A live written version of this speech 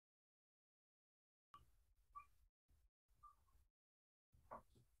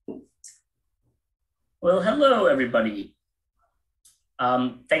Well, hello, everybody.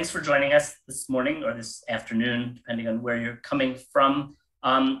 Thanks for joining us this morning or this afternoon, depending on where you're coming from.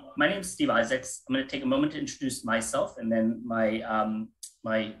 My name is Steve Isaacs. I'm going to take a moment to introduce myself, and then my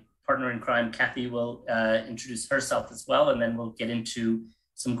partner in crime, Kathy, will introduce herself as well, and then we'll get into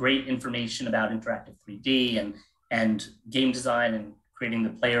some great information about interactive 3D and game design and creating the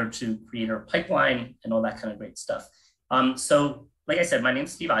player to creator pipeline and all that kind of great stuff. Like I said, my name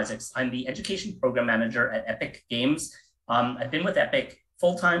is Steve Isaacs. I'm the education program manager at Epic Games. I've been with Epic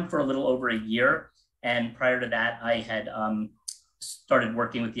full-time for a little over a year. And prior to that, I had started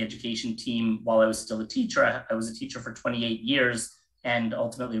working with the education team while I was still a teacher. I was a teacher for 28 years and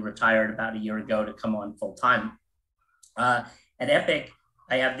ultimately retired about a year ago to come on full-time. At Epic,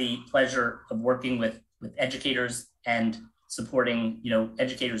 I have the pleasure of working with educators and supporting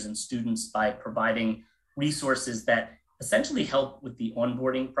educators and students by providing resources that essentially help with the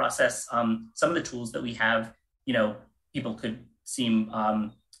onboarding process. Some of the tools that we have, people could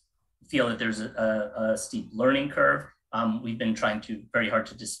feel that there's a steep learning curve. We've been trying very hard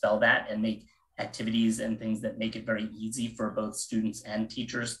to dispel that and make activities and things that make it very easy for both students and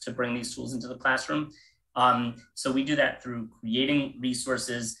teachers to bring these tools into the classroom. So we do that through creating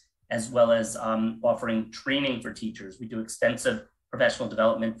resources as well as offering training for teachers. We do extensive professional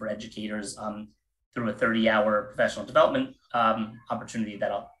development for educators through a 30-hour professional development opportunity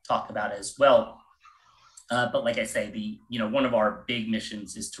that I'll talk about as well. But like I say, one of our big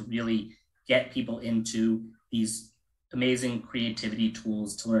missions is to really get people into these amazing creativity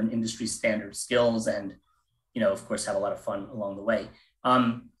tools to learn industry standard skills and, of course, have a lot of fun along the way.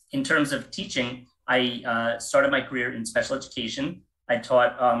 In terms of teaching, I started my career in special education. I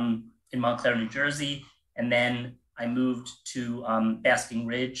taught in Montclair, New Jersey, and then I moved to Basking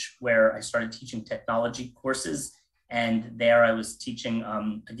Ridge, where I started teaching technology courses. And there I was teaching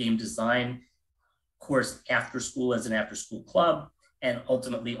a game design course after school as an after school club, and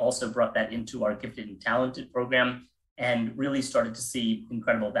ultimately also brought that into our gifted and talented program and really started to see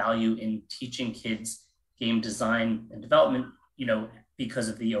incredible value in teaching kids game design and development, because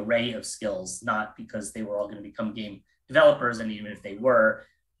of the array of skills, not because they were all going to become game developers. And even if they were,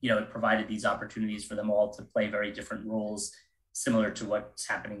 it provided these opportunities for them all to play very different roles, similar to what's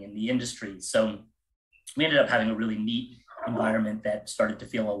happening in the industry. So we ended up having a really neat environment that started to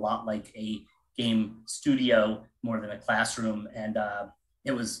feel a lot like a game studio more than a classroom. And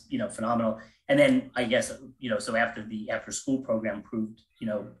it was, phenomenal. And then I guess, so after the after school program proved,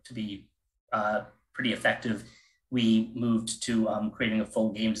 to be pretty effective, we moved to creating a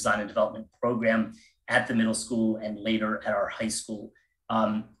full game design and development program at the middle school and later at our high school.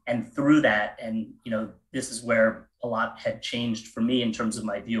 And through that, and this is where a lot had changed for me in terms of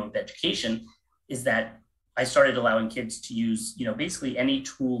my view of education, is that I started allowing kids to use, basically any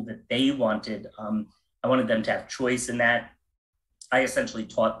tool that they wanted. I wanted them to have choice in that. I essentially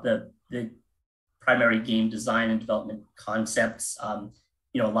taught the primary game design and development concepts. A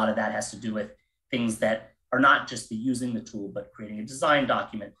lot of that has to do with things that are not just the using the tool, but creating a design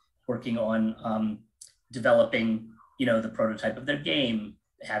document, working on developing, the prototype of their game,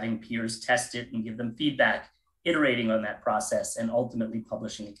 having peers test it and give them feedback, iterating on that process, and ultimately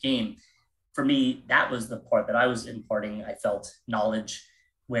publishing a game. For me, that was the part that I was imparting, I felt, knowledge,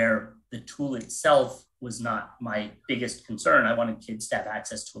 where the tool itself was not my biggest concern. I wanted kids to have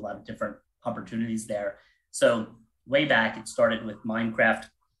access to a lot of different opportunities there. So way back, it started with Minecraft,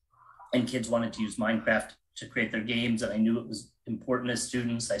 and kids wanted to use Minecraft to create their games, and I knew it was important as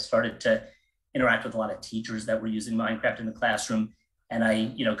students. I started to interact with a lot of teachers that were using Minecraft in the classroom, and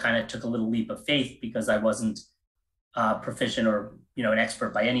I, kind of took a little leap of faith because I wasn't proficient or, an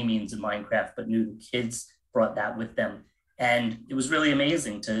expert by any means in Minecraft, but knew the kids brought that with them. And it was really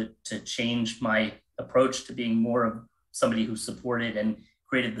amazing to change my approach to being more of somebody who supported and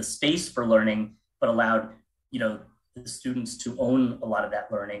created the space for learning, but allowed, the students to own a lot of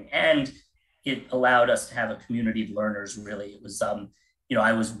that learning. And it allowed us to have a community of learners, really. It was,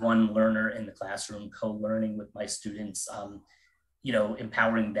 I was one learner in the classroom, co-learning with my students,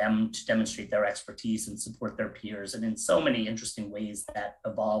 empowering them to demonstrate their expertise and support their peers, and in so many interesting ways that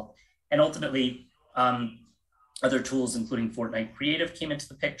evolved. And ultimately, other tools, including Fortnite Creative, came into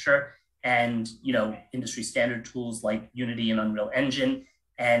the picture, and industry standard tools like Unity and Unreal Engine.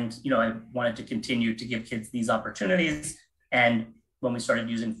 And I wanted to continue to give kids these opportunities. And when we started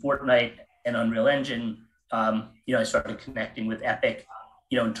using Fortnite and Unreal Engine, I started connecting with Epic,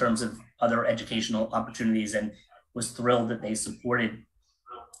 in terms of other educational opportunities, and was thrilled that they supported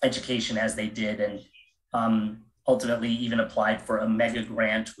education as they did, and ultimately even applied for a mega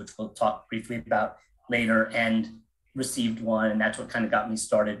grant, which we'll talk briefly about later, and received one. And that's what kind of got me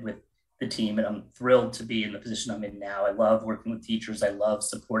started with the team, and I'm thrilled to be in the position I'm in now. I love working with teachers. I love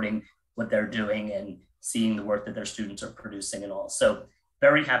supporting what they're doing and seeing the work that their students are producing and all. So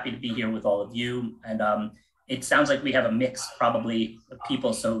very happy to be here with all of you. And it sounds like we have a mix probably of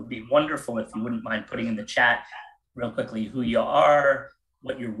people. So it would be wonderful if you wouldn't mind putting in the chat real quickly who you are,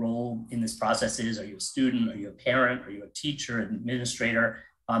 what your role in this process is. Are you a student? Are you a parent? Are you a teacher, an administrator?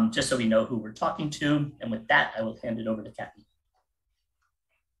 Just so we know who we're talking to. And with that, I will hand it over to Kathy.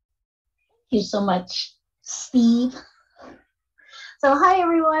 Thank you so much, Steve. So hi,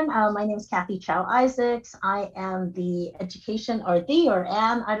 everyone. My name is Kathy Chow Isaacs. I am the education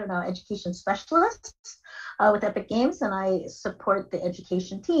education specialist with Epic Games, and I support the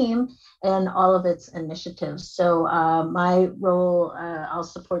education team and all of its initiatives. So my role, I'll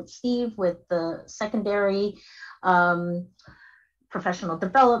support Steve with the secondary professional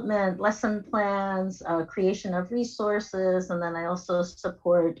development, lesson plans, creation of resources, and then I also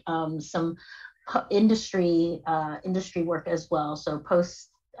support some industry work as well. So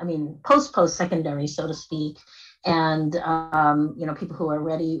post-secondary, so to speak, and people who are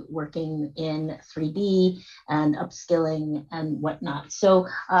already working in 3D and upskilling and whatnot. So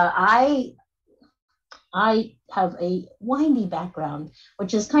I have a windy background,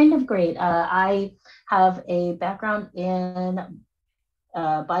 which is kind of great. I have a background in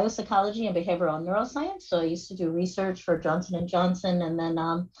biopsychology and behavioral neuroscience. So I used to do research for Johnson & Johnson, and then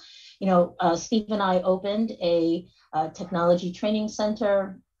Steve and I opened a technology training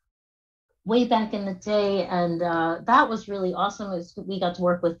center way back in the day, and that was really awesome. We got to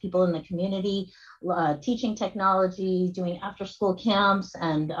work with people in the community, teaching technology, doing after-school camps,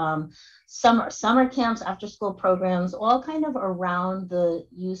 and summer camps, after-school programs, all kind of around the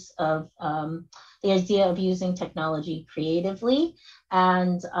use of the idea of using technology creatively,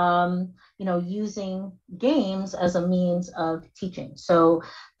 and using games as a means of teaching. So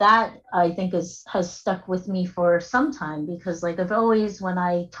that, I think, has stuck with me for some time, because I've always, when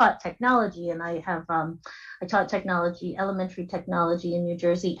I taught technology, and I taught technology, elementary technology in New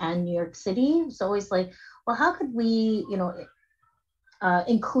Jersey and New York City, it's always like, well, how could we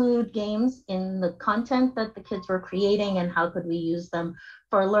include games in the content that the kids were creating, and how could we use them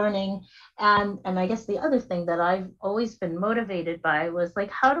for learning? And I guess the other thing that I've always been motivated by was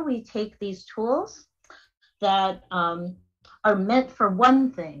how do we take these tools that are meant for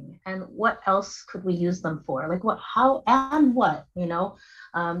one thing, and what else could we use them for?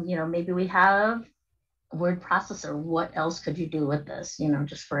 Maybe we have a word processor. What else could you do with this?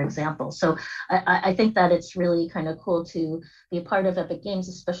 Just for example. So I think that it's really kind of cool to be a part of Epic Games,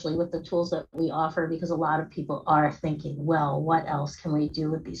 especially with the tools that we offer, because a lot of people are thinking, well, what else can we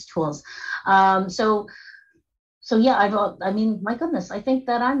do with these tools? So yeah, my goodness, I think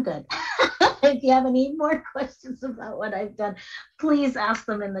that I'm good. If you have any more questions about what I've done, please ask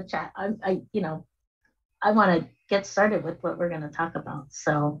them in the chat. I want to get started with what we're going to talk about.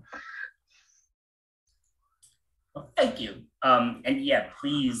 So. Well, thank you. And yeah,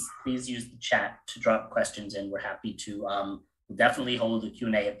 please use the chat to drop questions in. We're happy to definitely hold the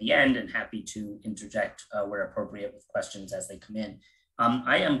Q&A at the end, and happy to interject where appropriate with questions as they come in.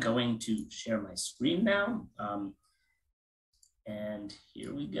 I am going to share my screen now. And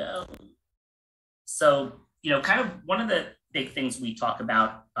here we go. So, kind of one of the big things we talk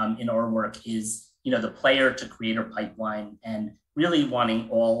about in our work is, the player to creator pipeline, and really wanting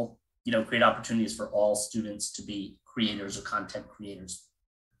all, create opportunities for all students to be creators or content creators.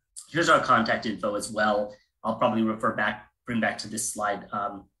 Here's our contact info as well. I'll probably bring back to this slide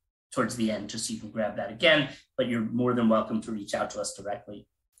towards the end, just so you can grab that again, but you're more than welcome to reach out to us directly.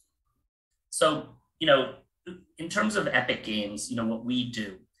 So, in terms of Epic Games, what we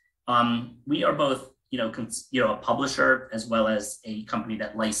do, we are both, a publisher as well as a company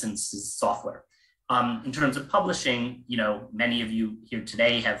that licenses software. In terms of publishing, many of you here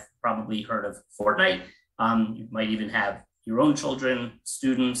today have probably heard of Fortnite. You might even have your own children,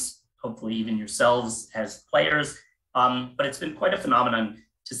 students, hopefully even yourselves as players. But it's been quite a phenomenon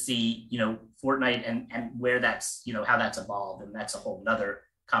to see, Fortnite and where that's, how that's evolved, and that's a whole nother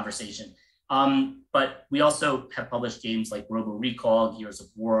conversation. But we also have published games like Robo Recall, Gears of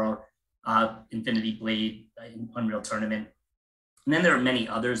War, Infinity Blade, Unreal Tournament. And then there are many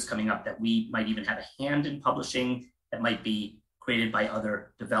others coming up that we might even have a hand in publishing, that might be created by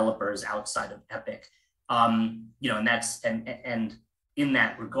other developers outside of Epic. And that's, and in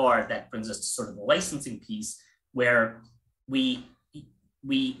that regard, that brings us to sort of the licensing piece, where we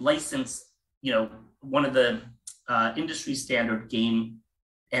license, one of the industry standard game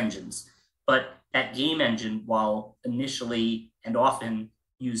engines. But that game engine, while initially and often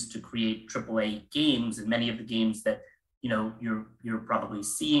used to create AAA games, and many of the games that you're probably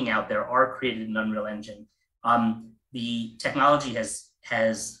seeing out there are created in Unreal Engine. The technology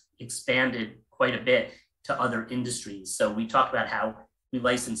has expanded quite a bit to other industries. So we talked about how we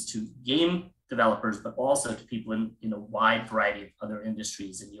license to game developers, but also to people in a wide variety of other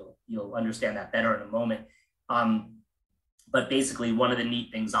industries, and you'll understand that better in a moment. But basically, one of the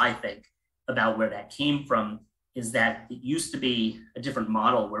neat things I think about where that came from is that it used to be a different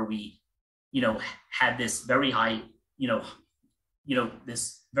model where we, had this very high,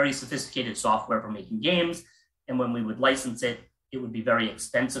 this very sophisticated software for making games, and when we would license it, it would be very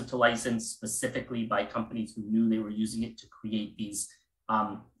expensive to license, specifically by companies who knew they were using it to create these,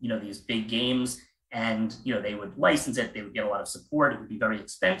 these big games. And they would license it, they would get a lot of support, it would be very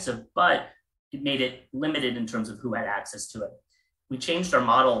expensive, but it made it limited in terms of who had access to it. We changed our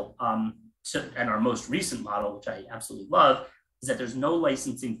model and our most recent model, which I absolutely love, is that there's no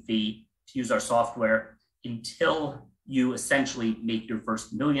licensing fee to use our software until you essentially make your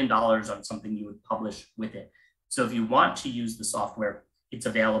first $1 million on something you would publish with it. So if you want to use the software, it's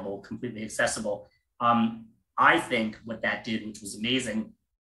available, completely accessible. I think what that did, which was amazing,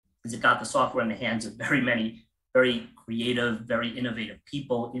 is it got the software in the hands of very many, very creative, very innovative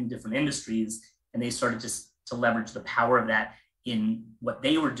people in different industries, and they started to leverage the power of that in what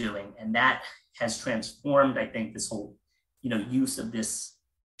they were doing. And that has transformed, I think, this whole, use of this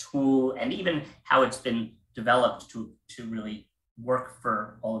tool, and even how it's been developed to really work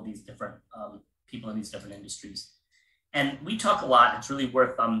for all of these different people in these different industries. And we talk a lot, it's really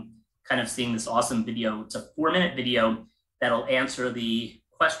worth kind of seeing this awesome video. It's a 4-minute video that'll answer the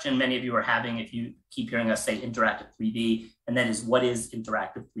question many of you are having if you keep hearing us say interactive 3D, and that is, what is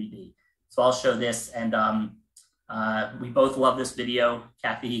interactive 3D? So I'll show this, and we both love this video.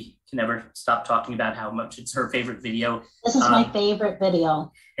 Kathy can never stop talking about how much it's her favorite video. This is my favorite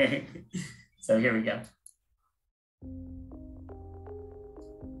video. So here we go.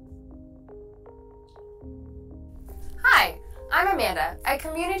 Hi, I'm Amanda, a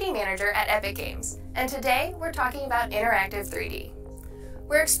community manager at Epic Games, and today we're talking about interactive 3D.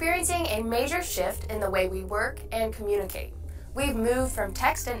 We're experiencing a major shift in the way we work and communicate. We've moved from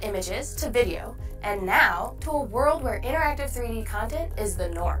text and images to video, and now to a world where interactive 3D content is the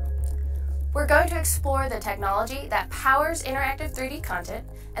norm. We're going to explore the technology that powers interactive 3D content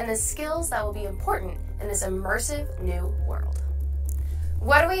and the skills that will be important in this immersive new world.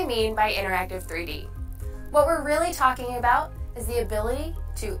 What do we mean by interactive 3D? What we're really talking about is the ability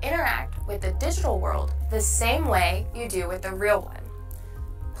to interact with the digital world the same way you do with the real one.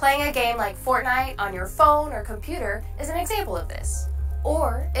 Playing a game like Fortnite on your phone or computer is an example of this.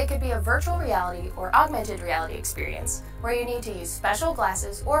 Or it could be a virtual reality or augmented reality experience where you need to use special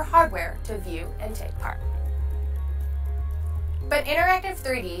glasses or hardware to view and take part. But interactive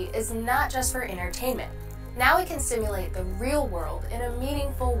 3D is not just for entertainment. Now we can simulate the real world in a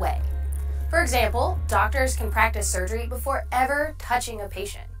meaningful way. For example, doctors can practice surgery before ever touching a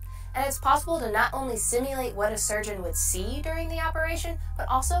patient. And it's possible to not only simulate what a surgeon would see during the operation, but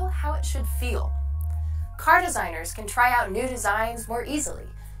also how it should feel. Car designers can try out new designs more easily.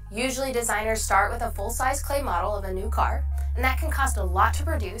 Usually designers start with a full-size clay model of a new car, and that can cost a lot to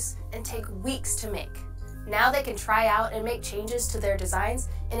produce and take weeks to make. Now they can try out and make changes to their designs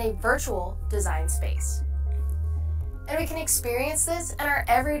in a virtual design space. And we can experience this in our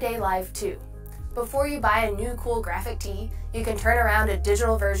everyday life too. Before you buy a new cool graphic tee, you can turn around a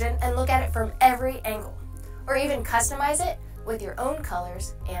digital version and look at it from every angle, or even customize it with your own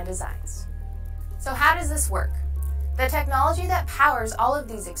colors and designs. So how does this work? The technology that powers all of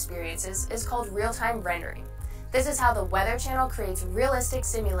these experiences is called real-time rendering. This is how the Weather Channel creates realistic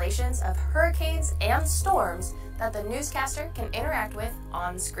simulations of hurricanes and storms that the newscaster can interact with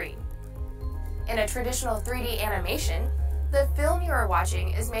on screen. In a traditional 3D animation, the film you are watching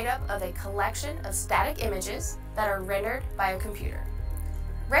is made up of a collection of static images that are rendered by a computer.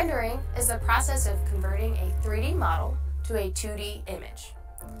 Rendering is the process of converting a 3D model to a 2D image.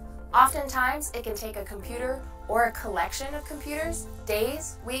 Oftentimes, it can take a computer or a collection of computers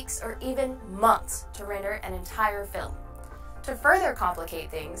days, weeks, or even months to render an entire film. To further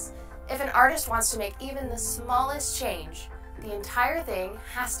complicate things, if an artist wants to make even the smallest change, the entire thing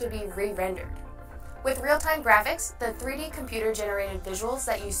has to be re-rendered. With real-time graphics, the 3D computer-generated visuals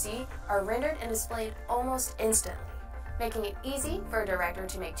that you see are rendered and displayed almost instantly, making it easy for a director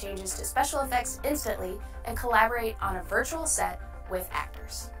to make changes to special effects instantly and collaborate on a virtual set with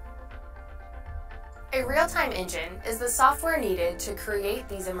actors. A real-time engine is the software needed to create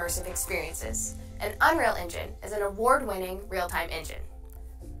these immersive experiences. An Unreal Engine is an award-winning real-time engine.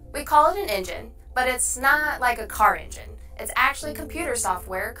 We call it an engine, but it's not like a car engine. It's actually computer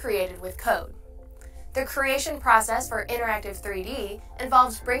software created with code. The creation process for interactive 3D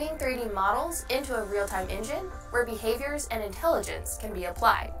involves bringing 3D models into a real-time engine where behaviors and intelligence can be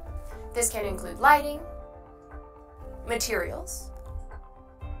applied. This can include lighting, materials,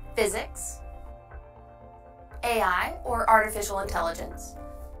 physics, AI or artificial intelligence,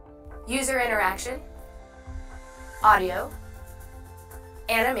 user interaction, audio,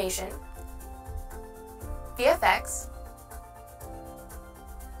 animation, VFX,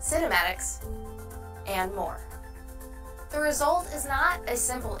 cinematics, and more. The result is not a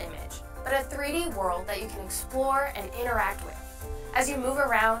simple image, but a 3D world that you can explore and interact with. As you move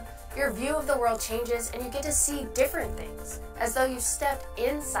around, your view of the world changes and you get to see different things, as though you stepped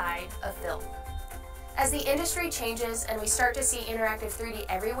inside a film. As the industry changes and we start to see interactive 3D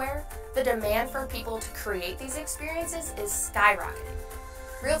everywhere, the demand for people to create these experiences is skyrocketing.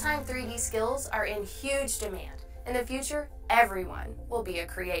 Real-time 3D skills are in huge demand. In the future, everyone will be a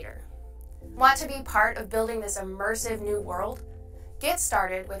creator. Want to be part of building this immersive new world? Get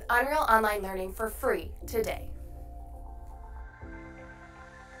started with Unreal Online Learning for free today.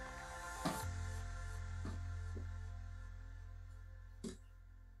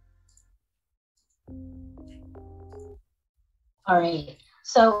 All right,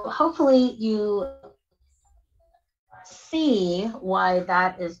 so hopefully you see why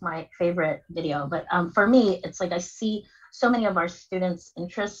that is my favorite video. But for me, it's like I see so many of our students'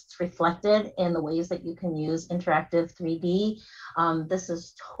 interests reflected in the ways that you can use interactive 3D. This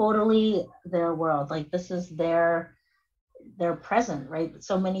is totally their world. Like this is their present, right?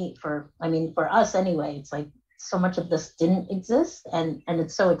 So many for us anyway, it's like so much of this didn't exist, and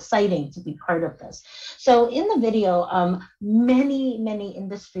it's so exciting to be part of this. So in the video, many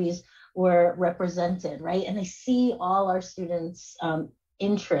industries were represented, right? And I see all our students'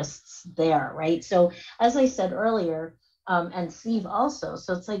 interests there, right? So as I said earlier, and Steve also,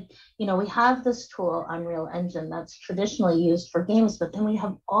 so it's like, you know, we have this tool, Unreal Engine, that's traditionally used for games, but then we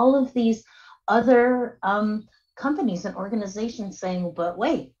have all of these other companies and organizations saying, but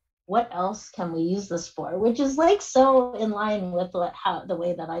wait, what else can we use this for? Which is like so in line with the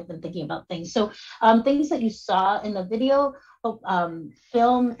way that I've been thinking about things. So things that you saw in the video,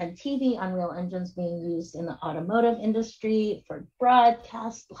 film and TV Unreal Engines being used in the automotive industry for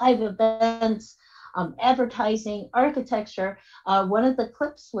broadcast, live events, advertising, architecture. One of the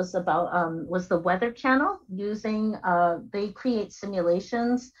clips was about was the Weather Channel using, they create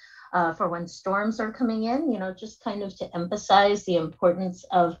simulations for when storms are coming in, you know, just kind of to emphasize the importance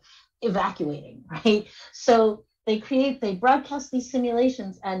of evacuating, right? So they broadcast these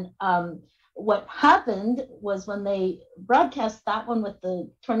simulations, and what happened was when they broadcast that one with the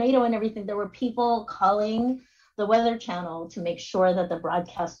tornado and everything, there were people calling the Weather Channel to make sure that the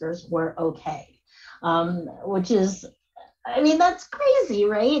broadcasters were okay, which is, I mean, that's crazy,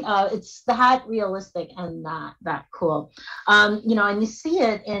 right? It's that realistic and that cool. You know, and you see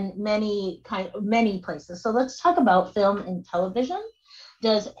it in many places. So let's talk about film and television.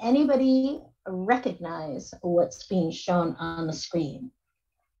 Does anybody recognize what's being shown on the screen?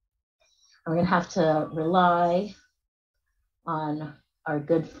 I'm gonna have to rely on our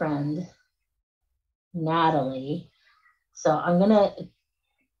good friend, Natalie. So I'm gonna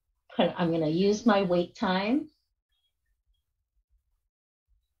use my wait time,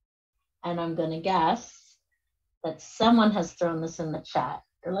 and I'm gonna guess that someone has thrown this in the chat.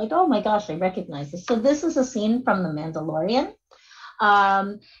 They're like, oh my gosh, I recognize this. So this is a scene from The Mandalorian.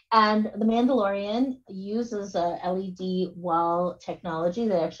 And The Mandalorian uses a LED wall technology.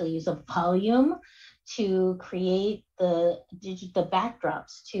 They actually use a volume to create the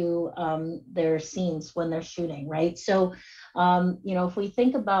backdrops to their scenes when they're shooting, right? So, you know, if we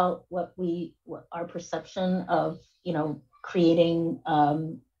think about what our perception of, you know, creating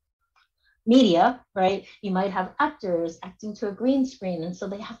media, right? You might have actors acting to a green screen, and so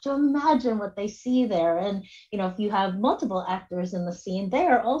they have to imagine what they see there. And you know, if you have multiple actors in the scene, they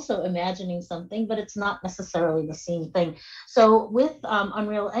are also imagining something, but it's not necessarily the same thing. So with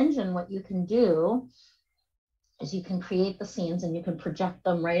Unreal Engine, what you can do is you can create the scenes and you can project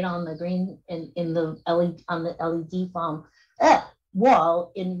them right on the green in the LED on the LED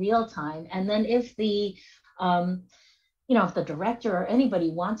wall in real time. And then if the you know, if the director or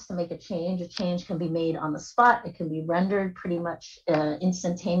anybody wants to make a change can be made on the spot. It can be rendered pretty much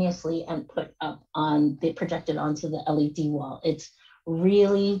instantaneously and projected onto the LED wall. It's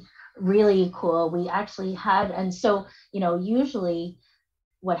really, really cool. We actually had, and so, you know, usually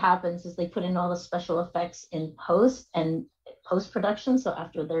what happens is they put in all the special effects in post-production, so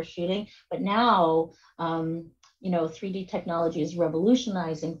after they're shooting. But now, you know, 3D technology is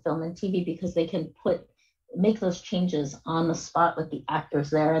revolutionizing film and TV because they can put make those changes on the spot with the actors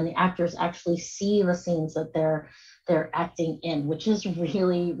there, and the actors actually see the scenes that they're acting in, which is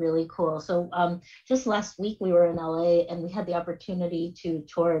really, really cool. So just last week we were in LA and we had the opportunity to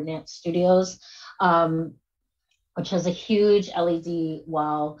tour Nant Studios, which has a huge LED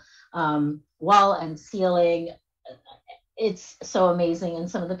wall and ceiling. It's so amazing. And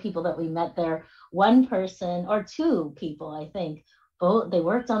some of the people that we met there, one person or two people, I think, both, they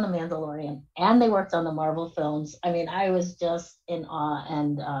worked on The Mandalorian and they worked on the Marvel films. I mean, I was just in awe,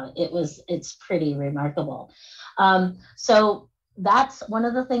 and it's pretty remarkable. So that's one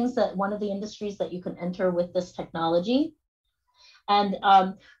of the things that one of the industries that you can enter with this technology. And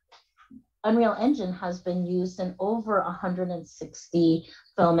Unreal Engine has been used in over 160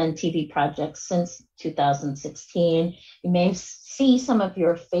 film and TV projects since 2016. You may see some of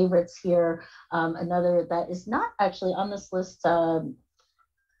your favorites here. Another that is not actually on this list, The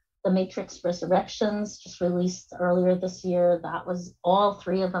Matrix Resurrections, just released earlier this year. That was all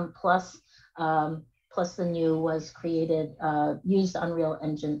three of them, plus the new was created, used Unreal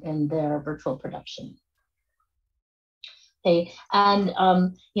Engine in their virtual production. Okay, and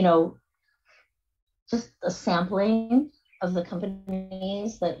just a sampling of the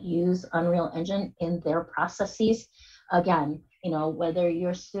companies that use Unreal Engine in their processes. Again, whether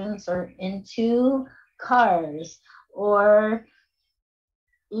your students are into cars or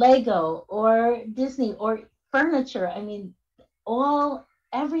Lego or Disney or furniture, I mean,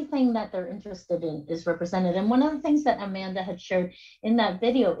 everything that they're interested in is represented. And one of the things that Amanda had shared in that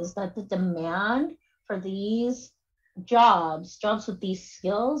video is that the demand for these jobs with these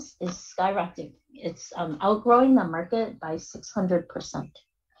skills is skyrocketing. It's outgrowing the market by 600%.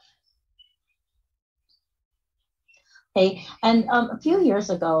 Okay, and a few years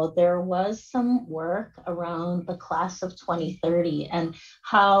ago, there was some work around the class of 2030 and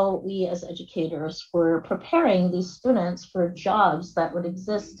how we as educators were preparing these students for jobs that would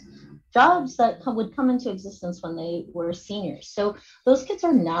exist, jobs that would come into existence when they were seniors. So those kids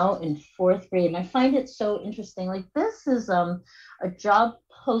are now in 4th grade. And I find it so interesting. Like, this is a job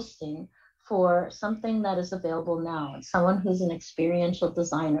posting for something that is available now. It's someone who's an experiential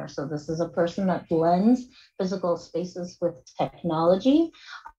designer. So this is a person that blends physical spaces with technology.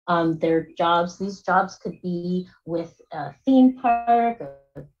 These jobs could be with a theme park,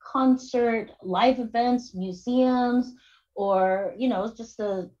 a concert, live events, museums, or just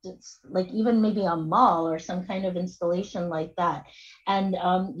like even maybe a mall or some kind of installation like that. And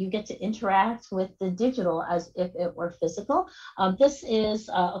you get to interact with the digital as if it were physical. This is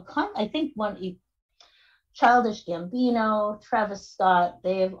I think Childish Gambino, Travis Scott,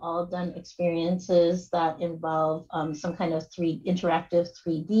 they've all done experiences that involve some kind of interactive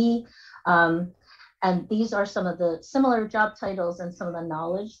 3D. And these are some of the similar job titles and some of the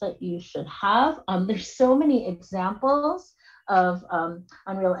knowledge that you should have. There's so many examples of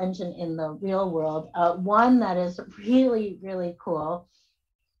Unreal Engine in the real world. One that is really, really cool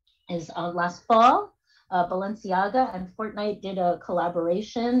is last fall, Balenciaga and Fortnite did a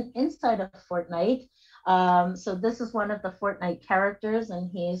collaboration inside of Fortnite. So this is one of the Fortnite characters,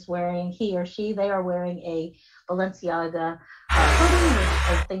 and he or she, they are wearing a Balenciaga hoodie,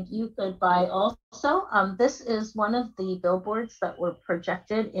 which I think you could buy also. This is one of the billboards that were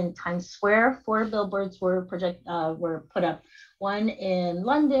projected in Times Square. 4 billboards were put up. One in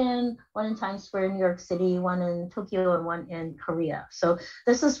London, one in Times Square, New York City, one in Tokyo, and one in Korea. So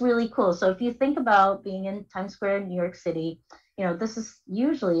this is really cool. So if you think about being in Times Square, New York City, this is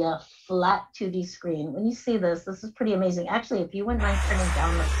usually a flat 2D screen. When you see this is pretty amazing. Actually, if you wouldn't mind turning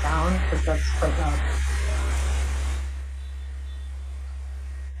down the sound, because that's quite loud.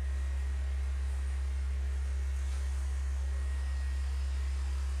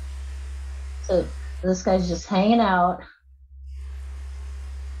 So this guy's just hanging out.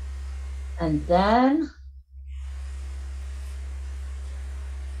 And then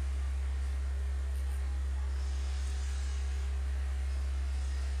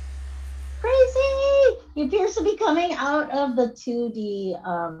he appears to be coming out of the 2D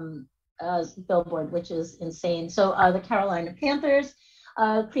billboard, which is insane. So the Carolina Panthers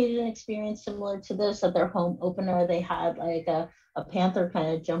created an experience similar to this at their home opener. They had like a panther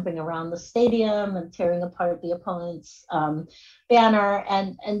kind of jumping around the stadium and tearing apart the opponent's banner,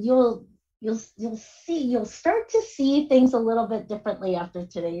 and you'll start to see things a little bit differently after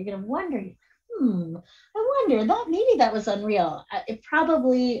today. You're gonna wonder, I wonder that maybe that was Unreal. It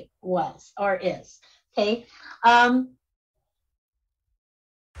probably was or is. Okay.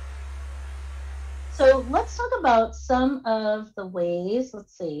 So let's talk about some of the ways.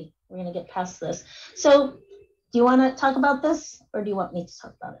 Let's see, we're gonna get past this. So do you want to talk about this, or do you want me to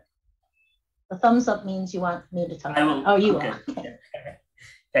talk about it? The thumbs up means you want me to talk. I will. Oh, you okay. will. Okay.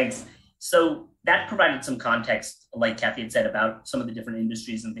 Thanks. So that provided some context, like Kathy had said, about some of the different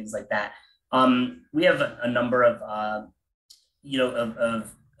industries and things like that. We have a number of,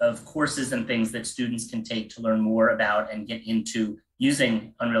 of courses and things that students can take to learn more about and get into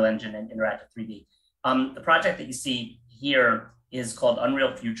using Unreal Engine and interactive 3D. The project that you see here is called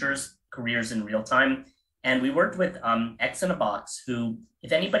Unreal Futures, Careers in Real Time. And we worked with X in a Box, who,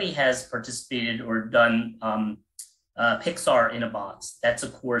 if anybody has participated or done Pixar in a Box, that's a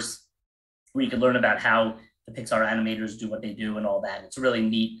course where you can learn about how the Pixar animators do what they do and all that. It's a really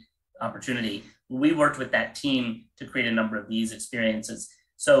neat opportunity. We worked with that team to create a number of these experiences.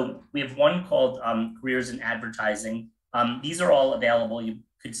 So we have one called Careers in Advertising. These are all available. You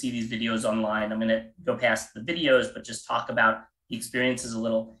could see these videos online. I'm gonna go past the videos, but just talk about the experiences a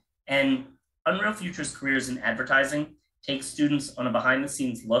little. And Unreal Futures Careers in Advertising takes students on a behind the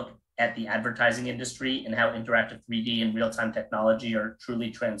scenes look at the advertising industry and how interactive 3D and real-time technology are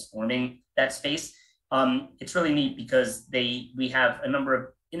truly transforming that space. It's really neat because we have a number of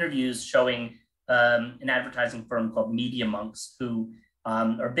interviews showing an advertising firm called Media Monks, who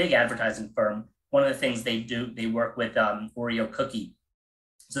are a big advertising firm. One of the things they do, they work with Oreo cookie.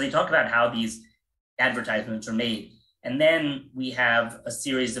 So they talk about how these advertisements are made. And then we have a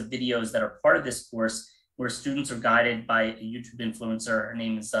series of videos that are part of this course where students are guided by a YouTube influencer. Her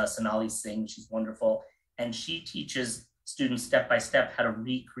name is Sonali Singh. She's wonderful. And she teaches students step-by-step how to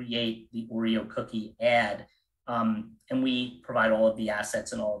recreate the Oreo cookie ad. And we provide all of the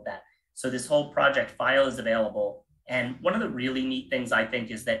assets and all of that. So this whole project file is available. And one of the really neat things, I think,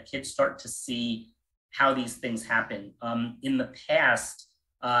 is that kids start to see how these things happen. In the past,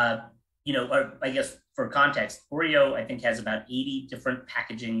 I guess for context, Oreo, I think, has about 80 different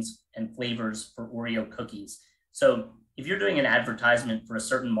packagings and flavors for Oreo cookies. So if you're doing an advertisement for a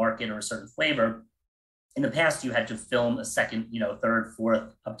certain market or a certain flavor, in the past, you had to film a second, third,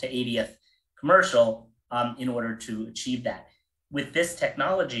 fourth, up to 80th commercial in order to achieve that. With this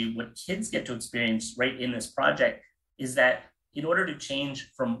technology, what kids get to experience right in this project is that in order to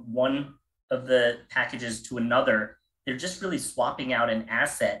change from one of the packages to another, they're just really swapping out an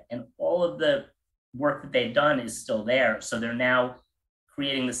asset, and all of the work that they've done is still there. So they're now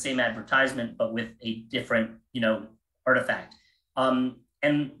creating the same advertisement, but with a different, artifact.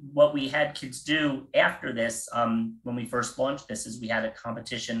 And what we had kids do after this, when we first launched this, is we had a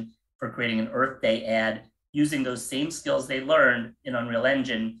competition for creating an Earth Day ad using those same skills they learned in Unreal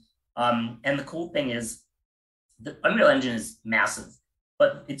Engine. And the cool thing is the Unreal Engine is massive,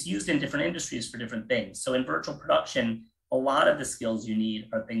 but it's used in different industries for different things. So in virtual production, a lot of the skills you need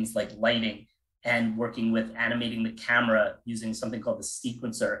are things like lighting and working with animating the camera using something called the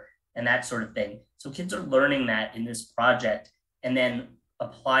sequencer and that sort of thing. So kids are learning that in this project and then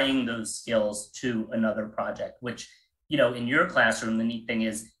applying those skills to another project, which, in your classroom, the neat thing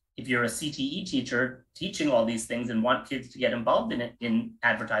is if you're a CTE teacher teaching all these things and want kids to get involved in it in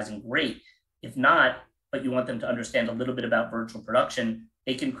advertising, great. If not, but you want them to understand a little bit about virtual production,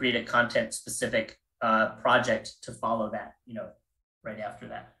 they can create a content specific project to follow that, right after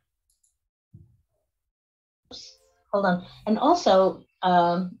that. Hold on. And also,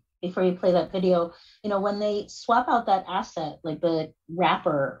 before you play that video, when they swap out that asset, like the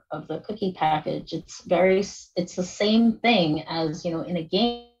wrapper of the cookie package, it's the same thing as, in a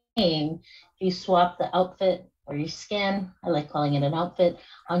game, you swap the outfit or your skin, I like calling it an outfit,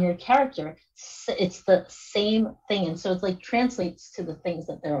 on your character, it's the same thing. And so it's like translates to the things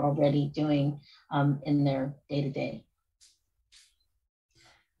that they're already doing in their day-to-day.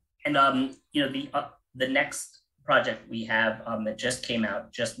 And, the next project we have that just came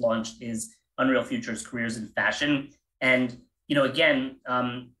out, just launched, is Unreal Futures Careers in Fashion. And, again,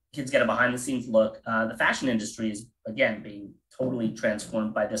 kids get a behind the scenes look. The fashion industry is, again, being totally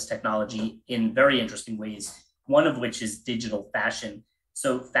transformed by this technology in very interesting ways, one of which is digital fashion.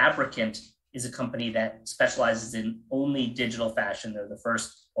 So Fabricant is a company that specializes in only digital fashion. They're the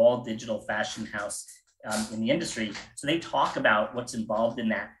first all digital fashion house in the industry. So they talk about what's involved in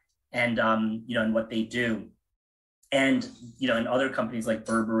that and, and what they do. And, and other companies like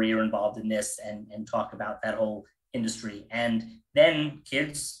Burberry are involved in this and talk about that whole industry. And then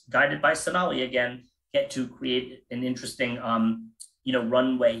kids, guided by Sonali again, get to create an interesting,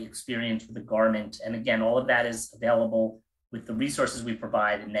 runway experience with a garment. And again, all of that is available with the resources we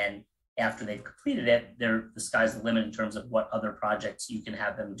provide. And then after they've completed it, the sky's the limit in terms of what other projects you can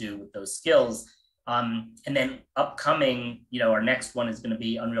have them do with those skills. And then upcoming, our next one is going to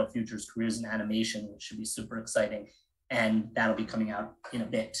be Unreal Futures Careers in Animation, which should be super exciting. And that'll be coming out in a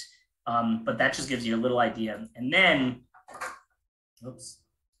bit. But that just gives you a little idea. And then, oops.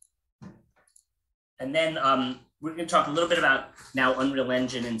 And then we're going to talk a little bit about now Unreal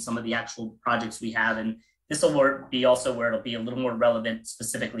Engine and some of the actual projects we have. And this will be also where it'll be a little more relevant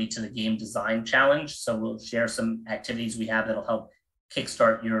specifically to the game design challenge. So we'll share some activities we have that'll help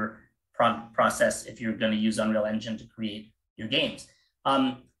kickstart your process if you're going to use Unreal Engine to create your games.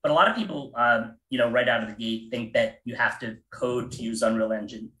 But a lot of people, right out of the gate think that you have to code to use Unreal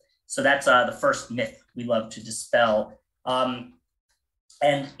Engine. So that's the first myth we love to dispel.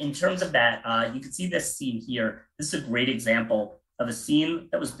 And in terms of that, you can see this scene here. This is a great example of a scene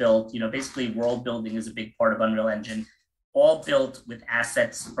that was built, basically world building is a big part of Unreal Engine, all built with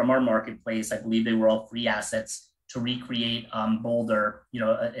assets from our marketplace. I believe they were all free assets to recreate Boulder,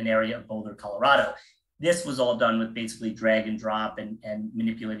 an area of Boulder, Colorado. This was all done with basically drag and drop and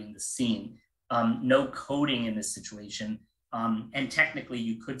manipulating the scene. No coding in this situation. And technically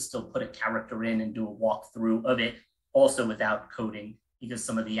you could still put a character in and do a walkthrough of it also without coding, because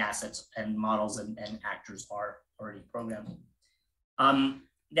some of the assets and models and actors are already programmed.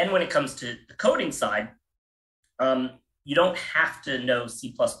 Then when it comes to the coding side, you don't have to know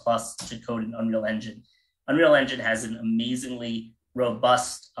C++ to code in Unreal Engine. Unreal Engine has an amazingly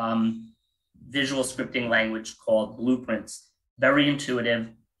robust visual scripting language called Blueprints. Very intuitive,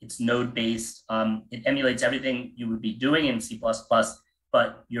 it's node-based. It emulates everything you would be doing in C++,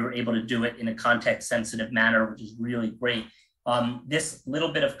 but you're able to do it in a context-sensitive manner, which is really great. This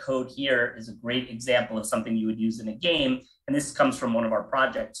little bit of code here is a great example of something you would use in a game. And this comes from one of our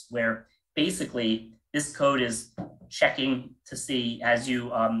projects where basically this code is checking to see as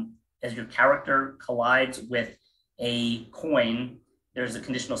your character collides with a coin, there's a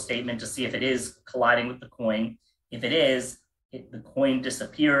conditional statement to see if it is colliding with the coin. If it is, the coin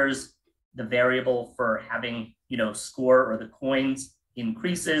disappears, the variable for having, score or the coins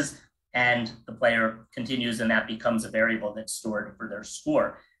increases, and the player continues, and that becomes a variable that's stored for their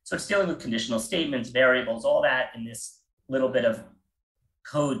score. So it's dealing with conditional statements, variables, all that in this little bit of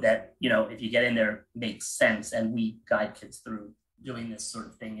code that, if you get in there, makes sense. And we guide kids through doing this sort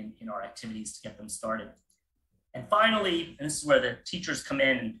of thing in our activities to get them started. And finally, and this is where the teachers come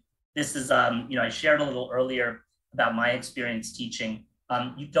in, and this is, I shared a little earlier about my experience teaching.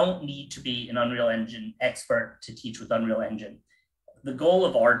 You don't need to be an Unreal Engine expert to teach with Unreal Engine. The goal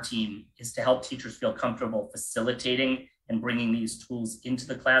of our team is to help teachers feel comfortable facilitating and bringing these tools into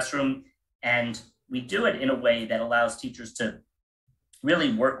the classroom. And we do it in a way that allows teachers to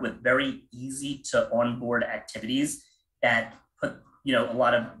really work with very easy to onboard activities that put, a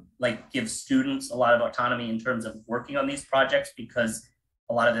lot of give students a lot of autonomy in terms of working on these projects, because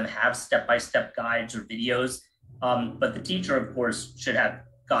a lot of them have step-by-step guides or videos. But the teacher, of course, should have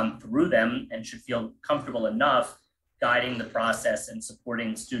gone through them and should feel comfortable enough guiding the process and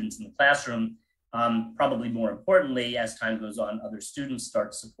supporting students in the classroom. Probably more importantly, as time goes on, other students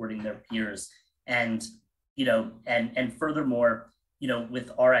start supporting their peers. And, and furthermore,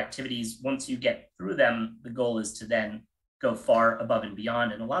 with our activities, once you get through them, the goal is to then go far above and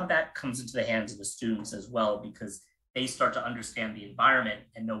beyond. And a lot of that comes into the hands of the students as well, because they start to understand the environment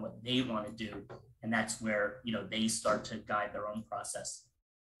and know what they want to do. And that's where, they start to guide their own process.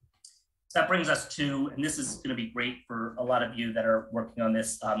 So that brings us to, and this is going to be great for a lot of you that are working on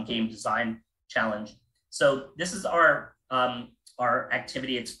this game design challenge. So this is our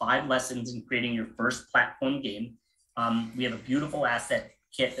activity. It's 5 lessons in creating your first platform game. We have a beautiful asset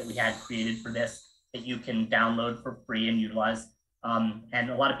kit that we had created for this that you can download for free and utilize. And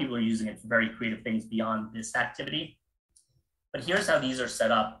a lot of people are using it for very creative things beyond this activity. But here's how these are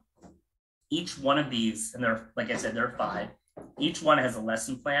set up. Each one of these, and like I said, there are 5. Each one has a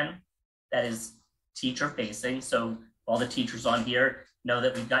lesson plan that is teacher facing. So all the teachers on here know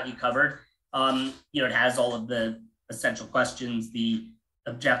that we've got you covered. It has all of the essential questions, the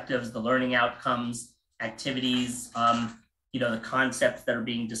objectives, the learning outcomes, activities, the concepts that are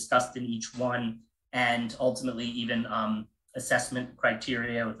being discussed in each one, and ultimately even assessment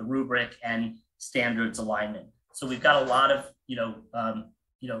criteria with the rubric and standards alignment. So we've got a lot of,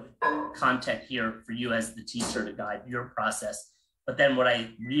 content here for you as the teacher to guide your process. But then what I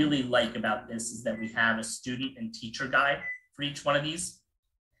really like about this is that we have a student and teacher guide for each one of these.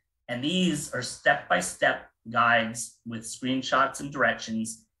 And these are step-by-step guides with screenshots and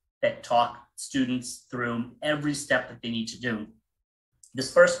directions that talk students through every step that they need to do.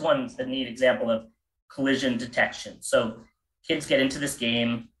 This first one's a neat example of collision detection. So kids get into this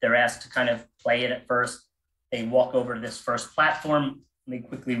game, they're asked to kind of play it at first. They walk over to this first platform, and they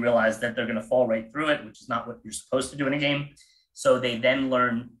quickly realize that they're gonna fall right through it, which is not what you're supposed to do in a game. So they then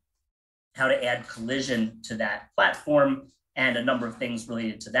learn how to add collision to that platform and a number of things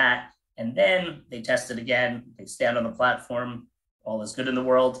related to that. And then they test it again, they stand on the platform, all is good in the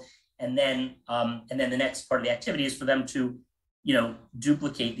world. And then the next part of the activity is for them to,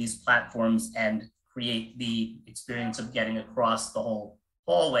 duplicate these platforms and create the experience of getting across the whole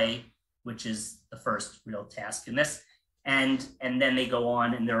hallway, which is the first real task in this. And then they go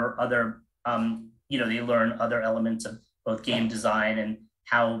on, and there are other, they learn other elements of both game design and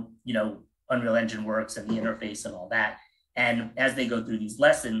how, Unreal Engine works and the interface and all that. And as they go through these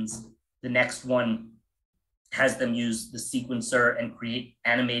lessons, the next one has them use the sequencer and create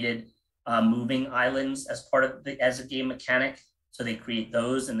animated moving islands as part of as a game mechanic. So they create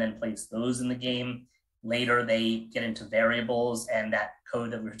those and then place those in the game. Later, they get into variables and that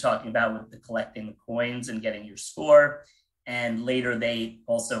code that we were talking about with the collecting the coins and getting your score. And later, they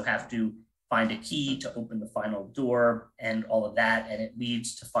also have to find a key to open the final door and all of that. And it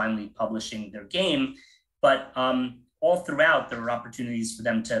leads to finally publishing their game. But all throughout, there are opportunities for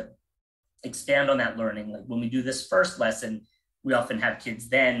them to expand on that learning. Like when we do this first lesson, we often have kids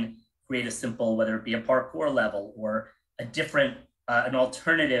then create a simple, whether it be a parkour level or a different, an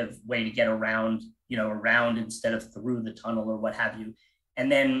alternative way to get around, around instead of through the tunnel or what have you.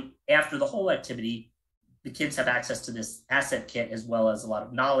 And then after the whole activity, the kids have access to this asset kit as well as a lot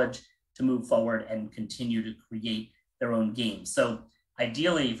of knowledge to move forward and continue to create their own games. So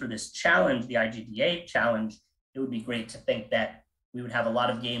ideally for this challenge, the IGDA challenge, it would be great to think that we would have a lot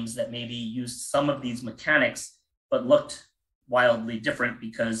of games that maybe used some of these mechanics, but looked wildly different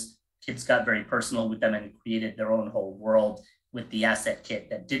because kids got very personal with them and created their own whole world with the asset kit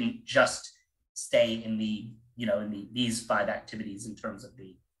that didn't just stay in the, these 5 activities in terms of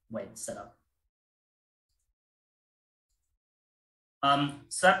the way it's set up.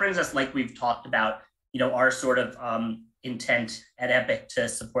 So that brings us, like we've talked about, our sort of intent at Epic to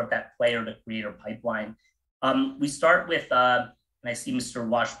support that player to creator pipeline. We start with, and I see Mr.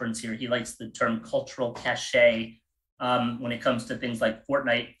 Washburn's here, he likes the term cultural cachet when it comes to things like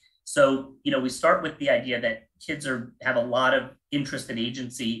Fortnite. So, we start with the idea that kids have a lot of interest and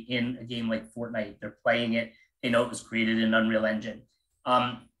agency in a game like Fortnite. They're playing it. They know it was created in Unreal Engine.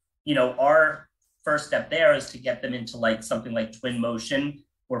 Our first step there is to get them into like something like Twinmotion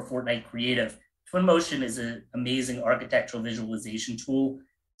or Fortnite Creative. Twinmotion is an amazing architectural visualization tool.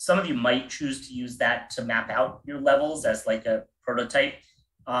 Some of you might choose to use that to map out your levels as like a prototype,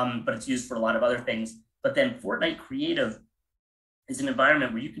 but it's used for a lot of other things. But then Fortnite Creative is an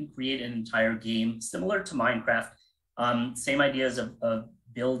environment where you can create an entire game similar to Minecraft, same ideas of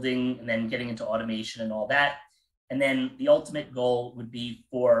building and then getting into automation and all that. And then the ultimate goal would be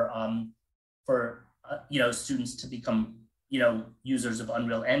for students to become users of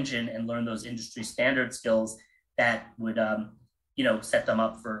Unreal Engine and learn those industry standard skills that would set them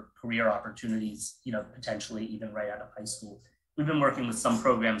up for career opportunities, potentially even right out of high school. We've been working with some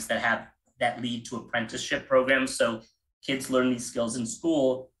programs that lead to apprenticeship programs. So kids learn these skills in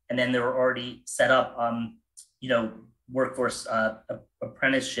school, and then they're already set up, workforce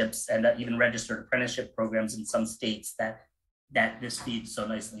apprenticeships and even registered apprenticeship programs in some states that this feeds so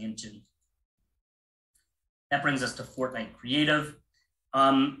nicely into. That brings us to Fortnite Creative.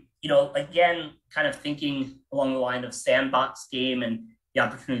 Again, kind of thinking along the line of sandbox game and the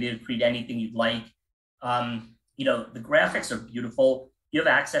opportunity to create anything you'd like. The graphics are beautiful. You have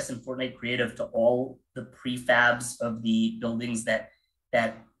access in Fortnite Creative to all the prefabs of the buildings that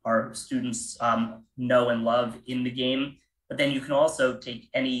our students know and love in the game. But then you can also take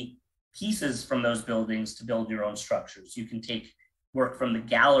any pieces from those buildings to build your own structures. You can take work from the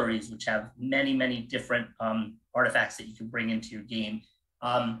galleries, which have many, many different artifacts that you can bring into your game.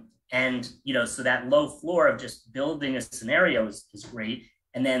 So that low floor of just building a scenario is great.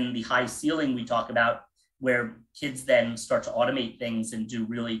 And then the high ceiling we talk about, where kids then start to automate things and do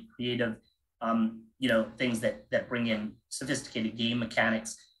really creative, things that bring in sophisticated game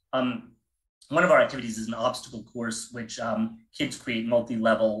mechanics. One of our activities is an obstacle course, which kids create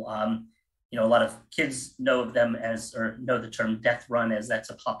multi-level. A lot of kids know of them know the term Death Run, as that's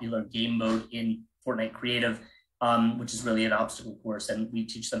a popular game mode in Fortnite Creative, which is really an obstacle course. And we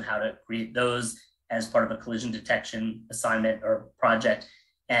teach them how to create those as part of a collision detection assignment or project,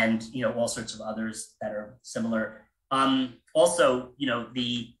 and all sorts of others that are similar. Also,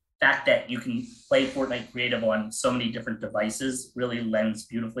 the fact that you can play Fortnite Creative on so many different devices really lends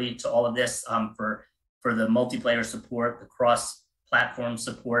beautifully to all of this, for the multiplayer support, the cross-platform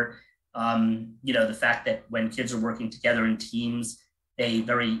support. The fact that when kids are working together in teams, they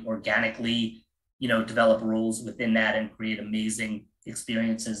very organically, develop rules within that and create amazing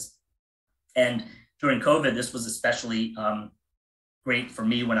experiences. And during COVID, this was especially great for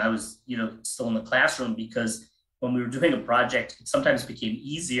me when I was, still in the classroom, because when we were doing a project, it sometimes became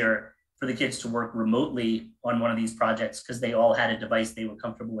easier for the kids to work remotely on one of these projects because they all had a device they were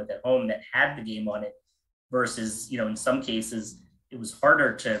comfortable with at home that had the game on it, versus, in some cases, it was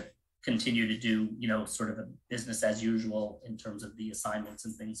harder to continue to do, sort of a business as usual in terms of the assignments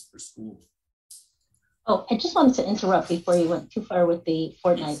and things for school. Oh, I just wanted to interrupt before you went too far with the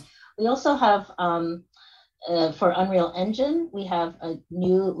Fortnite. Yes. We also have, for Unreal Engine, we have a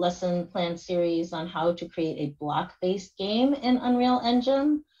new lesson plan series on how to create a block-based game in Unreal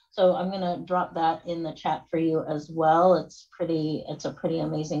Engine. So I'm going to drop that in the chat for you as well. It's a pretty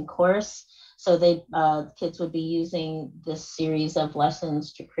amazing course. So kids would be using this series of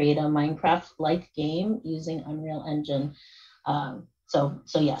lessons to create a Minecraft-like game using Unreal Engine. So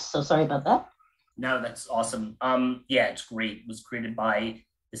yes, so sorry about that. No, that's awesome. Yeah, it's great. It was created by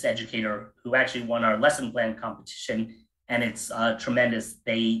this educator who actually won our lesson plan competition, and it's tremendous.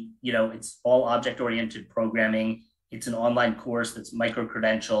 It's all object-oriented programming. It's an online course that's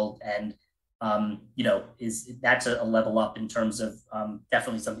micro-credentialed, and that's a level up in terms of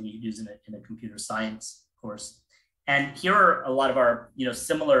definitely something you can use in a computer science course. And here are a lot of our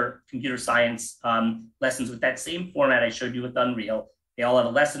similar computer science lessons with that same format I showed you with Unreal. They all have a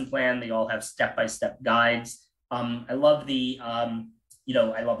lesson plan. They all have step-by-step guides. I love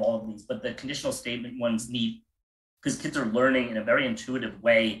I love all of these, but the conditional statement one's neat because kids are learning in a very intuitive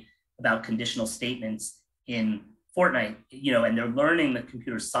way about conditional statements in Fortnite, and they're learning the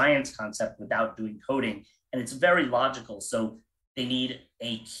computer science concept without doing coding. And it's very logical. So they need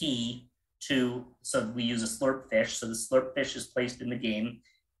a key so we use a slurp fish. So the slurp fish is placed in the game.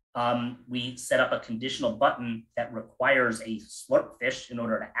 We set up a conditional button that requires a slurp fish in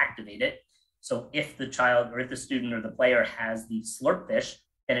order to activate it. So if the child or if the student or the player has the slurp fish,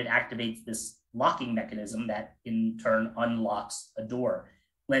 then it activates this locking mechanism that in turn unlocks a door.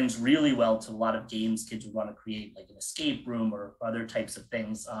 Lends really well to a lot of games kids would want to create, like an escape room or other types of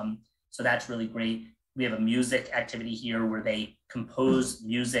things. So that's really great. We have a music activity here where they compose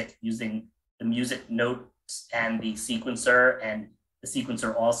music using the music notes and the sequencer. And the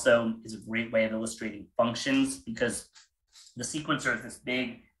sequencer also is a great way of illustrating functions because the sequencer is this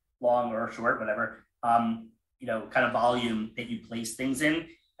big, long or short, whatever, kind of volume that you place things in.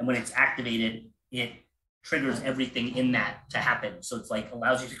 And when it's activated, it triggers everything in that to happen. So it's like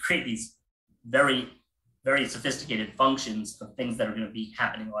allows you to create these very, very sophisticated functions of things that are going to be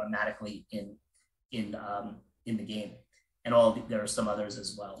happening automatically in the game. And there are some others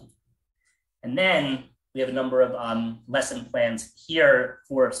as well. And then we have a number of lesson plans here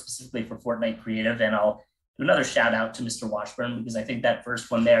specifically for Fortnite Creative. And I'll do another shout out to Mr. Washburn because I think that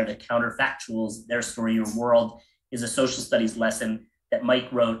first one there, the counterfactuals, their story, your world, is a social studies lesson that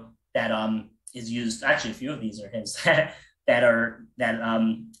Mike wrote that is used. Actually, a few of these are his that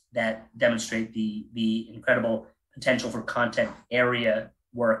demonstrate the incredible potential for content area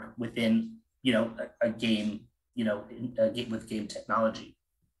work within a game with game technology.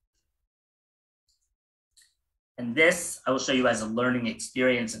 And this I will show you as a learning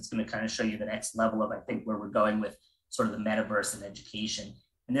experience. It's going to kind of show you the next level of, I think, where we're going with sort of the metaverse and education.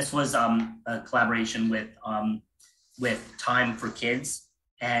 And this was a collaboration with Time for Kids.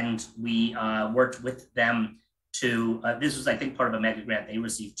 And we worked with them to, this was, I think, part of a mega grant they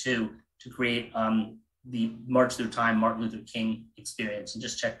received too, to create the March Through Time Martin Luther King experience. And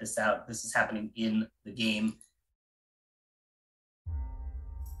just check this out. This is happening in the game.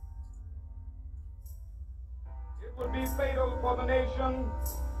 It would be fatal for the nation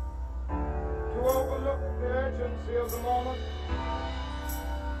to overlook the urgency of the moment.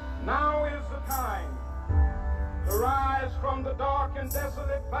 Now is the time to rise from the dark and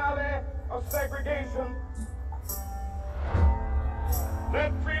desolate valley of segregation.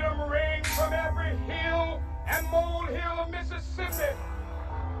 Let freedom ring from every hill and molehill of Mississippi,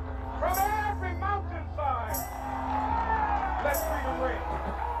 from every mountainside. Let freedom ring.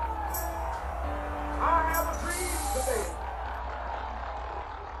 I have a dream today.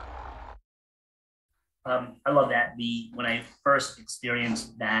 I love that. When I first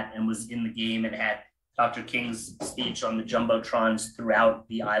experienced that and was in the game and had Dr. King's speech on the jumbotrons throughout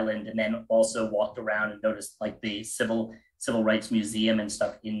the island, and then also walked around and noticed like the civil rights museum and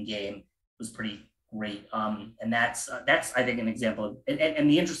stuff in game, was pretty great. And that's I think an example of, and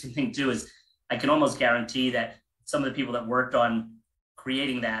the interesting thing too is I can almost guarantee that some of the people that worked on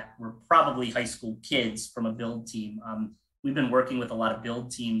creating that were probably high school kids from a build team. We've been working with a lot of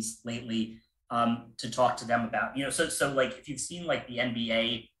build teams lately to talk to them about, so like if you've seen like the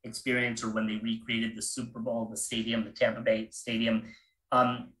NBA experience or when they recreated the Super Bowl, the stadium, the Tampa Bay stadium,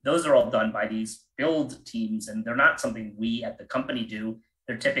 those are all done by these build teams, and they're not something we at the company do.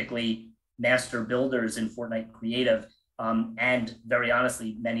 They're typically master builders in Fortnite Creative. And very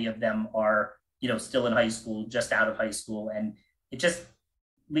honestly, many of them are, still in high school, just out of high school. And it just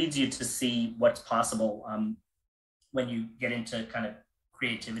leads you to see what's possible when you get into kind of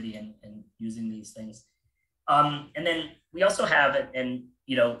creativity and using these things. And then we also have,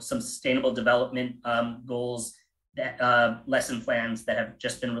 some sustainable development goals, that lesson plans that have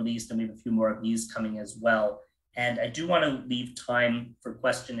just been released, and we have a few more of these coming as well. And I do want to leave time for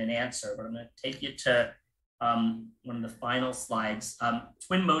question and answer, but I'm going to take you to one of the final slides.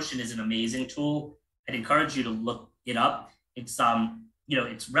 Twinmotion is an amazing tool. I'd encourage you to look it up. It's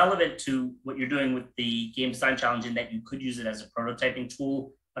it's relevant to what you're doing with the game design challenge in that you could use it as a prototyping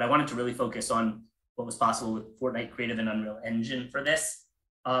tool, but I wanted to really focus on what was possible with Fortnite Creative and Unreal Engine for this.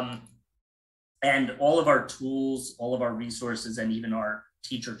 And all of our tools, all of our resources, and even our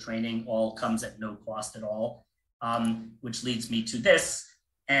teacher training all comes at no cost at all, which leads me to this.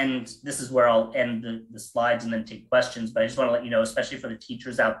 And this is where I'll end the slides and then take questions. But I just want to let you know, especially for the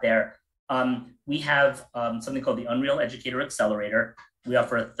teachers out there, we have something called the Unreal Educator Accelerator. We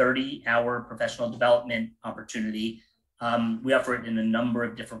offer a 30-hour professional development opportunity. We offer it in a number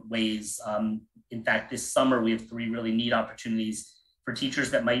of different ways. In fact, this summer, we have 3 really neat opportunities for teachers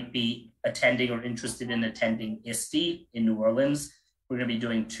that might be attending or interested in attending ISTE in New Orleans. We're going to be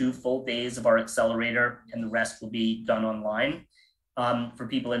doing 2 full days of our accelerator, and the rest will be done online. For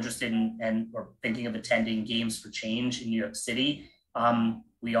people interested in or thinking of attending Games for Change in New York City,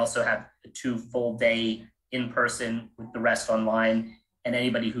 we also have a 2 full day in person with the rest online. And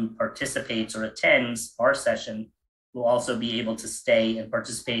anybody who participates or attends our session will also be able to stay and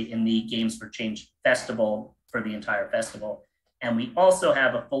participate in the Games for Change Festival for the entire festival. And we also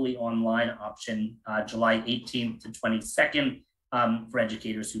have a fully online option, July 18th to 22nd, for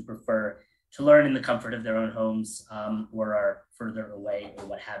educators who prefer to learn in the comfort of their own homes or are further away or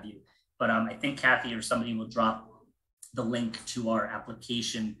what have you. But I think Kathy or somebody will drop the link to our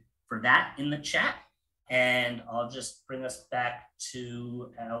application for that in the chat. And I'll just bring us back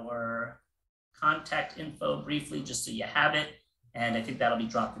to our contact info briefly, just so you have it. And I think that'll be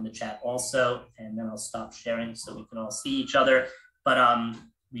dropped in the chat also. And then I'll stop sharing so we can all see each other. But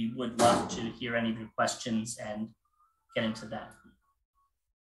we would love to hear any of your questions and get into that.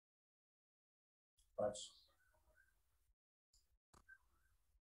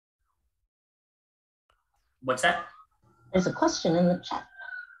 What's that? There's a question in the chat.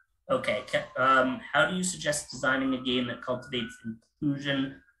 Okay. How do you suggest designing a game that cultivates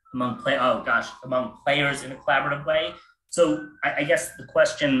inclusion among players in a collaborative way? So I guess the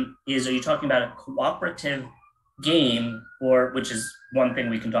question is, are you talking about a cooperative game, or which is one thing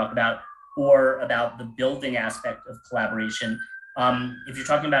we can talk about, or about the building aspect of collaboration? If you're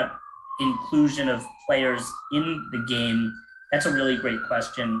talking about inclusion of players in the game, that's a really great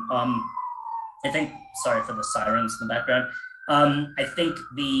question. I think, sorry for the sirens in the background. I think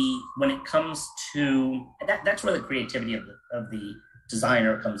when it comes to that's where the creativity of the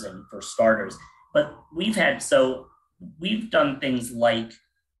designer comes in, for starters. But we've done things like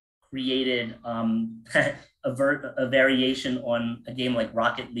created a variation on a game like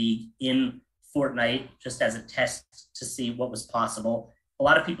Rocket League in Fortnite, just as a test to see what was possible. A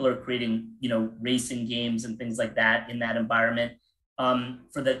lot of people are creating, racing games and things like that in that environment.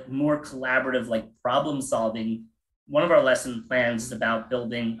 For the more collaborative, like problem solving, one of our lesson plans is about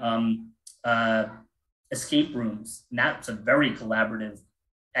building escape rooms. And that's a very collaborative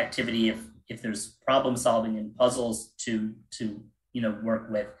activity if there's problem solving and puzzles to work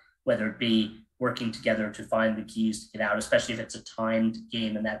with, whether it be working together to find the keys to get out, especially if it's a timed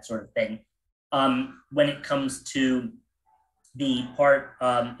game and that sort of thing. When it comes to the part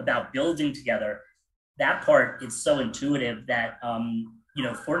about building together, that part is so intuitive that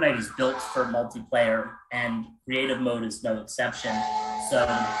Fortnite is built for multiplayer, and creative mode is no exception. So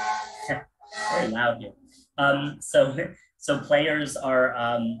very loud here. So players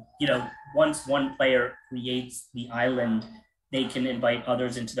are, once one player creates the island, they can invite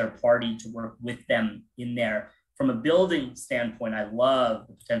others into their party to work with them in there. From a building standpoint, I love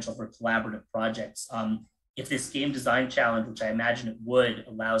the potential for collaborative projects. If this game design challenge, which I imagine it would,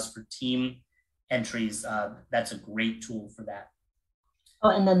 allows for team entries, that's a great tool for that. Oh,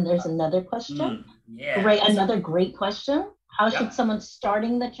 and then there's another question. Yeah. Great, another great question. How should someone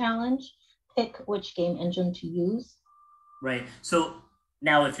starting the challenge pick which game engine to use? Right. So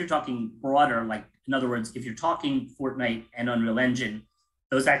now if you're talking broader, like in other words, if you're talking Fortnite and Unreal Engine,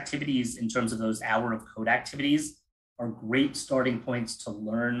 those activities in terms of those hour of code activities are great starting points to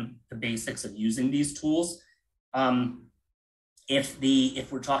learn the basics of using these tools.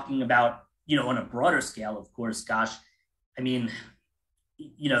 If we're talking about, on a broader scale, of course, gosh, I mean,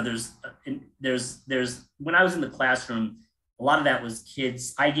 there's when I was in the classroom, a lot of that was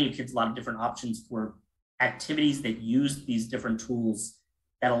kids. I gave kids a lot of different options for activities that used these different tools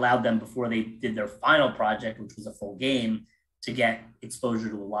that allowed them before they did their final project, which was a full game, to get exposure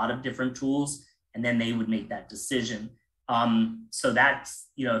to a lot of different tools, and then they would make that decision. So that's,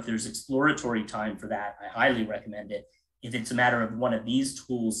 if there's exploratory time for that, I highly recommend it. If it's a matter of one of these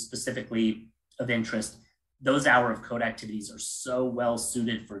tools specifically of interest, those hour of code activities are so well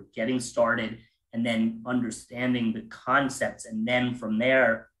suited for getting started and then understanding the concepts. And then from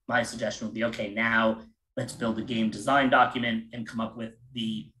there, my suggestion would be, okay, now let's build a game design document and come up with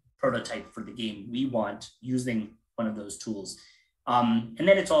the prototype for the game we want using one of those tools. And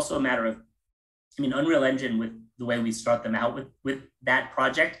then it's also a matter of, Unreal Engine, with the way we start them out with that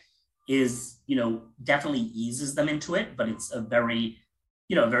project, is, definitely eases them into it, but it's a very,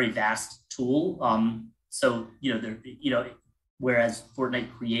 very vast tool. So, whereas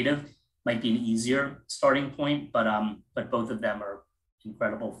Fortnite Creative might be an easier starting point, but both of them are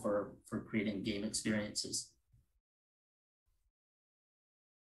incredible for creating game experiences.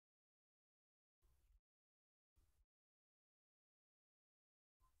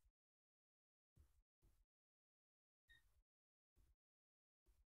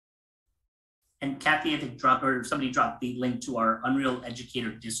 And Kathy, I think somebody dropped the link to our Unreal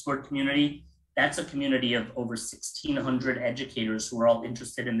Educator Discord community. That's a community of over 1,600 educators who are all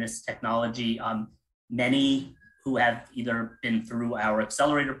interested in this technology. Many who have either been through our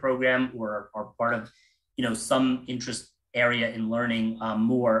accelerator program or are part of, some interest area in learning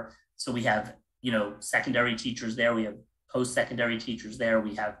more. So we have, secondary teachers there. We have post-secondary teachers there.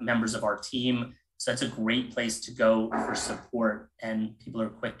 We have members of our team. So that's a great place to go for support, and people are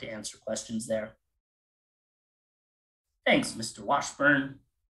quick to answer questions there. Thanks, Mr. Washburn.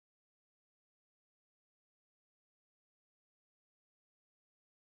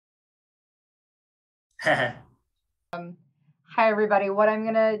 Hi, everybody. What I'm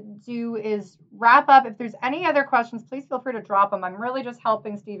going to do is wrap up. If there's any other questions, please feel free to drop them. I'm really just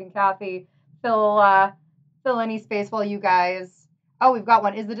helping Steve and Kathy fill any space while you guys... Oh, we've got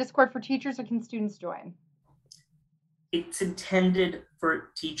one. Is the Discord for teachers, or can students join? It's intended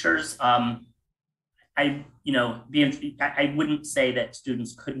for teachers. I wouldn't say that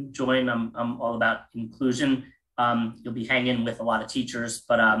students couldn't join. I'm all about inclusion. You'll be hanging with a lot of teachers,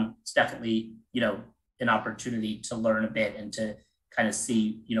 but it's definitely, an opportunity to learn a bit and to kind of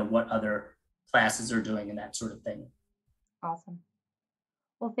see, what other classes are doing and that sort of thing. Awesome.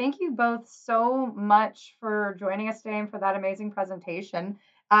 Well, thank you both so much for joining us today and for that amazing presentation.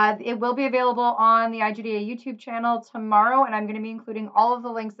 It will be available on the IGDA YouTube channel tomorrow, and I'm going to be including all of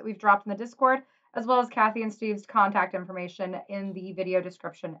the links that we've dropped in the Discord, as well as Kathy and Steve's contact information in the video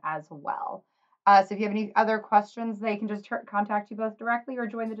description as well. So if you have any other questions, they can just contact you both directly or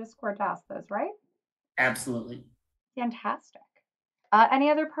join the Discord to ask those, right? Absolutely. Fantastic. Any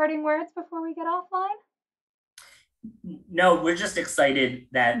other parting words before we get offline? No, we're just excited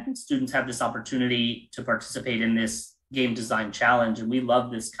that students have this opportunity to participate in this game design challenge, and we love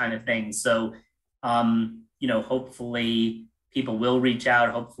this kind of thing. So, hopefully people will reach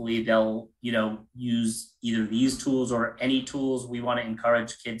out. Hopefully they'll, use either these tools or any tools. We want to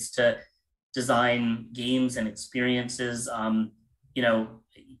encourage kids to design games and experiences.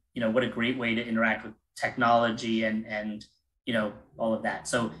 What a great way to interact with technology and all of that.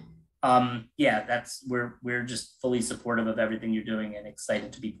 So we're just fully supportive of everything you're doing and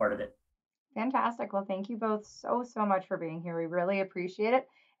excited to be part of it. Fantastic. Well, thank you both so much for being here. We really appreciate it.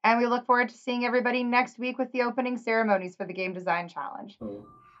 And we look forward to seeing everybody next week with the opening ceremonies for the Game Design Challenge.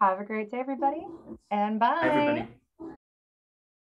 Have a great day, everybody. And bye. Bye, everybody.